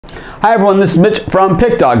Hi everyone, this is Mitch from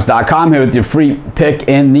PickDawgz.com here with your free pick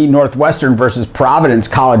in the Northwestern versus Providence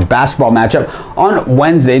college basketball matchup on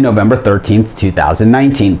Wednesday, November 13th,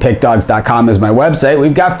 2019. PickDawgz.com is my website.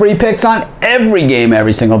 We've got free picks on every game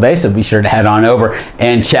every single day, so be sure to head on over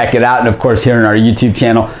and check it out. And of course, here on our YouTube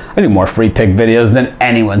channel, I do more free pick videos than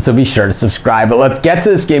anyone, so be sure to subscribe. But let's get to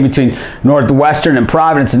this game between Northwestern and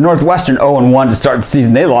Providence. And Northwestern 0-1 to start the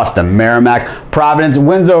season. They lost to Merrimack. Providence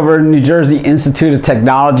wins over New Jersey Institute of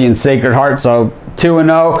Technology and Sacred Heart, so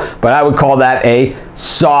 2-0, but I would call that a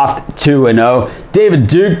soft 2-0. David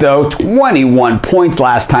Duke, though, 21 points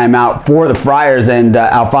last time out for the Friars, and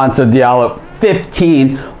Alfonso Diallo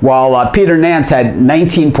 15, while Peter Nance had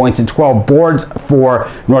 19 points and 12 boards for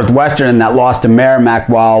Northwestern in that loss to Merrimack,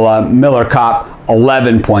 while Miller Kopp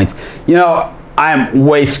 11 points. You know, I'm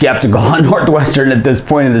way skeptical on Northwestern at this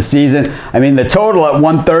point of the season. I mean, the total at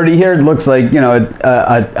 130 here looks like, you know,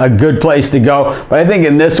 a good place to go. But I think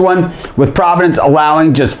in this one, with Providence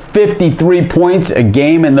allowing just 53 points a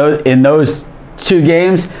game in those two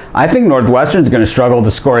games, I think Northwestern's going to struggle to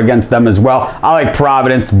score against them as well. I like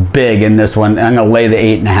Providence big in this one. I'm going to lay the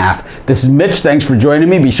 8.5. This is Mitch. Thanks for joining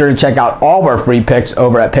me. Be sure to check out all of our free picks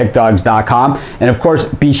over at PickDawgz.com. And of course,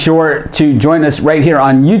 be sure to join us right here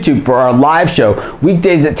on YouTube for our live show.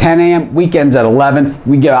 Weekdays at 10 a.m., weekends at 11.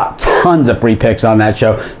 We give out tons of free picks on that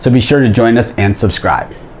show. So be sure to join us and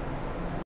subscribe.